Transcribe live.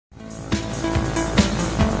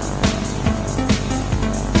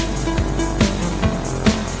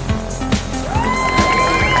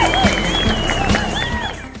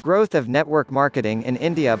growth of network marketing in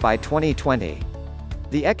India by 2020.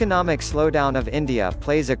 The economic slowdown of India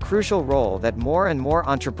plays a crucial role that more and more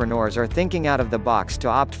entrepreneurs are thinking out of the box to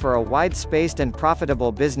opt for a wide-spaced and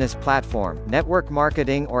profitable business platform, network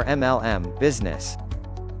marketing or MLM, business.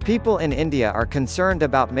 People in India are concerned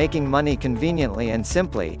about making money conveniently and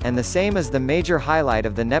simply, and the same is the major highlight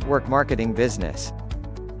of the network marketing business.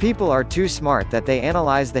 People are too smart that they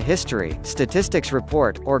analyze the history, statistics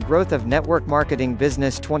report, or growth of network marketing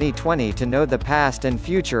business 2020 to know the past and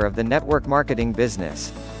future of the network marketing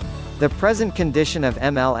business. The present condition of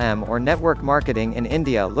MLM or network marketing in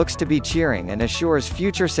India looks to be cheering and assures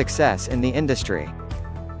future success in the industry.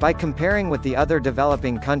 By comparing with the other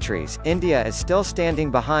developing countries, India is still standing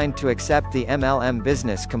behind to accept the MLM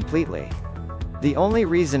business completely. The only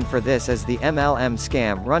reason for this is the MLM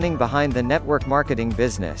scam running behind the network marketing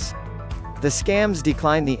business. The scams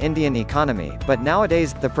decline the Indian economy, but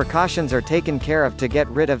nowadays, the precautions are taken care of to get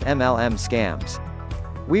rid of MLM scams.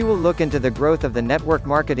 We will look into the growth of the network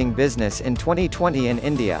marketing business in 2020 in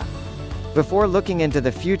India. Before looking into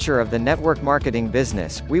the future of the network marketing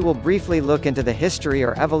business, we will briefly look into the history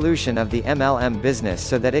or evolution of the MLM business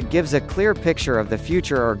so that it gives a clear picture of the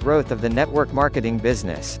future or growth of the network marketing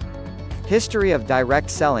business. History of direct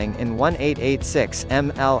selling in 1886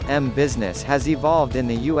 MLM business has evolved in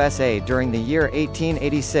the USA during the year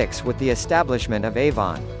 1886 with the establishment of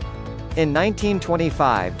Avon. In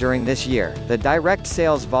 1925, during this year, the direct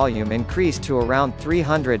sales volume increased to around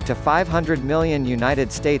 300 to 500 million United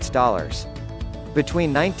States dollars.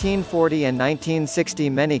 Between 1940 and 1960,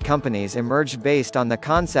 many companies emerged based on the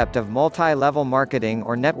concept of multi-level marketing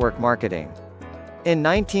or network marketing. In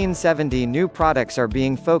 1970, new products are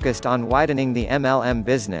being focused on widening the MLM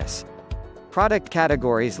business. Product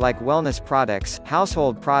categories like wellness products,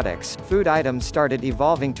 household products, food items started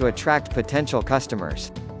evolving to attract potential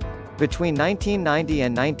customers. Between 1990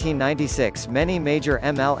 and 1996, many major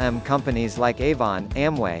MLM companies like Avon,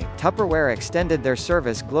 Amway, Tupperware extended their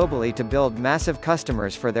service globally to build massive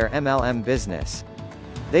customers for their MLM business.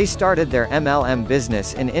 They started their MLM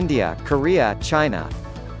business in India, Korea, China.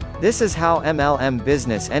 This is how MLM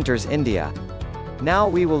business enters India. Now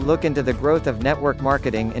we will look into the growth of network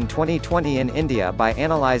marketing in 2020 in India by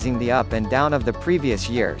analyzing the up and down of the previous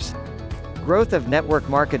years. Growth of network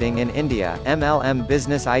marketing in India, MLM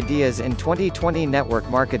business ideas in 2020. Network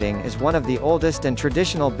marketing is one of the oldest and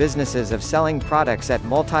traditional businesses of selling products at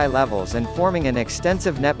multi-levels and forming an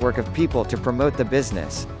extensive network of people to promote the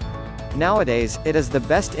business. Nowadays, it is the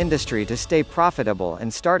best industry to stay profitable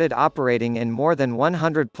and started operating in more than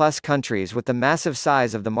 100+ countries with the massive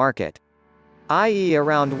size of the market, i.e.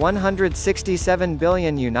 around 167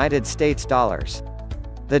 billion United States dollars.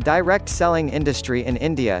 The direct selling industry in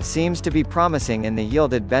India seems to be promising in the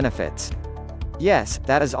yielded benefits. Yes,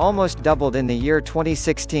 that is almost doubled in the year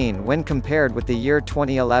 2016 when compared with the year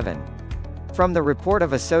 2011. From the report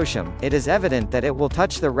of Associum, it is evident that it will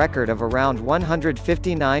touch the record of around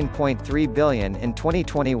 159.3 billion in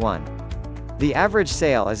 2021. The average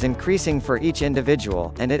sale is increasing for each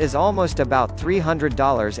individual, and it is almost about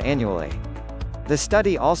 $300 annually. The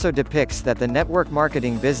study also depicts that the network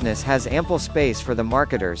marketing business has ample space for the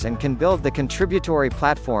marketers and can build the contributory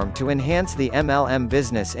platform to enhance the MLM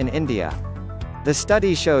business in India. The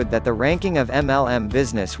study showed that the ranking of MLM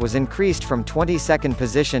business was increased from 22nd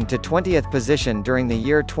position to 20th position during the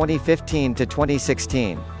year 2015 to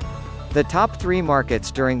 2016. The top 3 markets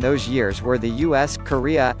during those years were the US,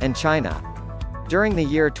 Korea, and China. During the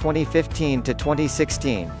year 2015 to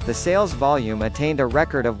 2016, the sales volume attained a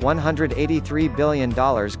record of $183 billion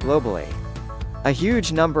globally. A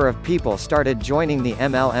huge number of people started joining the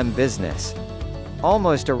MLM business.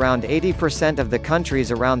 Almost around 80% of the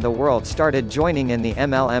countries around the world started joining in the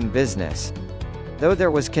MLM business. Though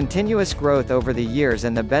there was continuous growth over the years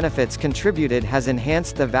and the benefits contributed has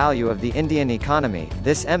enhanced the value of the Indian economy,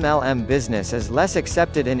 this MLM business is less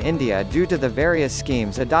accepted in India due to the various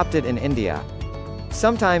schemes adopted in India.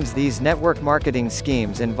 Sometimes these network marketing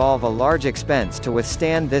schemes involve a large expense to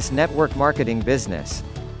withstand this network marketing business.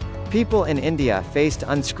 People in India faced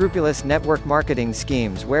unscrupulous network marketing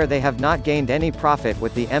schemes where they have not gained any profit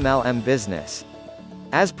with the MLM business.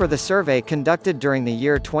 As per the survey conducted during the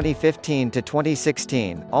year 2015 to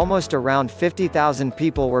 2016, almost around 50,000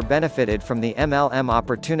 people were benefited from the MLM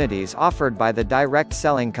opportunities offered by the direct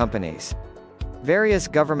selling companies. Various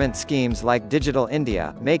government schemes like Digital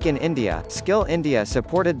India, Make in India, Skill India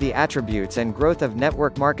supported the attributes and growth of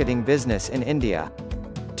network marketing business in India.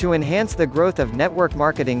 To enhance the growth of network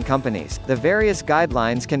marketing companies, the various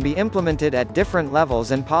guidelines can be implemented at different levels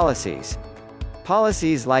and policies.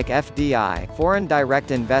 Policies like FDI, Foreign Direct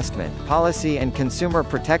Investment Policy, and Consumer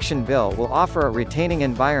Protection Bill will offer a retaining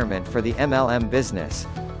environment for the MLM business.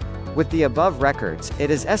 With the above records, it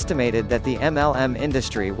is estimated that the MLM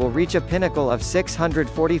industry will reach a pinnacle of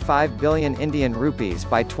 645 billion Indian rupees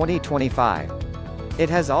by 2025. It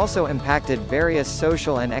has also impacted various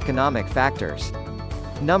social and economic factors.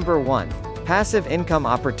 Number 1. Passive income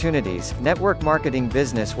opportunities. Network marketing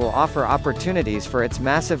business will offer opportunities for its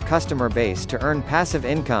massive customer base to earn passive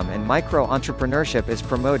income, and micro-entrepreneurship is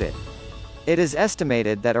promoted. It is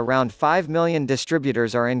estimated that around 5 million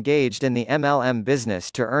distributors are engaged in the MLM business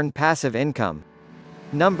to earn passive income.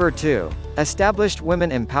 Number 2. Established women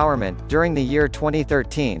empowerment. During the year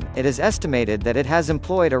 2013, it is estimated that it has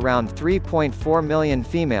employed around 3.4 million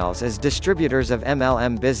females as distributors of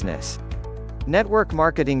MLM business. Network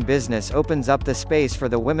marketing business opens up the space for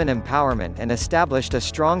the women empowerment and established a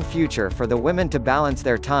strong future for the women to balance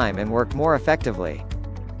their time and work more effectively.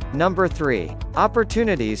 Number 3.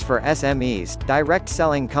 Opportunities for SMEs. Direct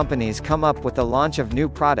selling companies come up with the launch of new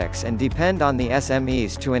products and depend on the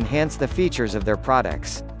SMEs to enhance the features of their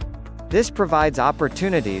products. This provides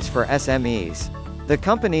opportunities for SMEs. The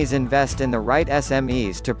companies invest in the right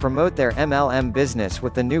SMEs to promote their MLM business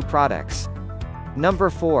with the new products. Number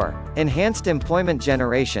 4. Enhanced employment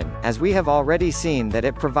generation. As we have already seen that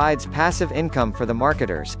it provides passive income for the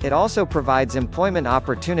marketers, it also provides employment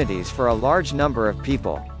opportunities for a large number of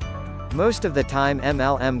people. Most of the time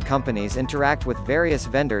MLM companies interact with various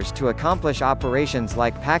vendors to accomplish operations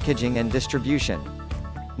like packaging and distribution.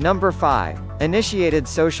 Number 5. Initiated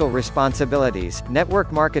social responsibilities.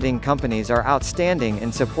 Network marketing companies are outstanding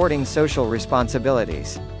in supporting social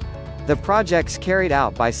responsibilities. The projects carried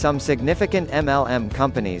out by some significant MLM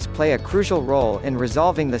companies play a crucial role in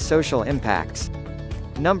resolving the social impacts.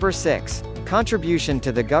 Number 6. Contribution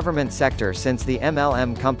to the government sector. Since the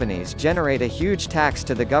MLM companies generate a huge tax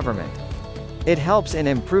to the government, it helps in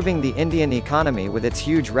improving the Indian economy with its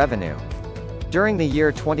huge revenue. During the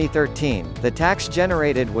year 2013, the tax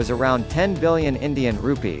generated was around 10 billion Indian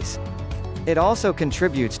rupees. It also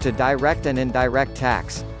contributes to direct and indirect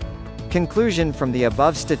tax. Conclusion from the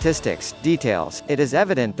above statistics, details, it is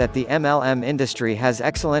evident that the MLM industry has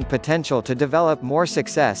excellent potential to develop more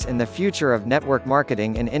success in the future of network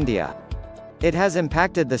marketing in India. It has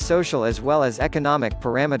impacted the social as well as economic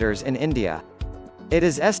parameters in India. It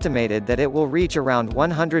is estimated that it will reach around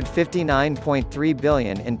 159.3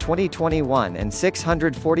 billion in 2021 and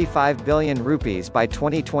 645 billion rupees by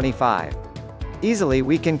 2025. Easily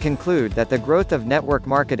we can conclude that the growth of network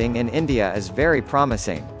marketing in India is very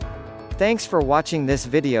promising. Thanks for watching this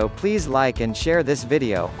video. Please like and share this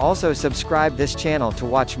video, also subscribe this channel to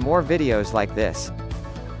watch more videos like this.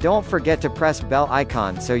 Don't forget to press bell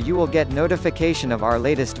icon so you will get notification of our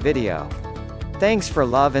latest video. Thanks for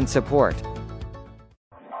love and support.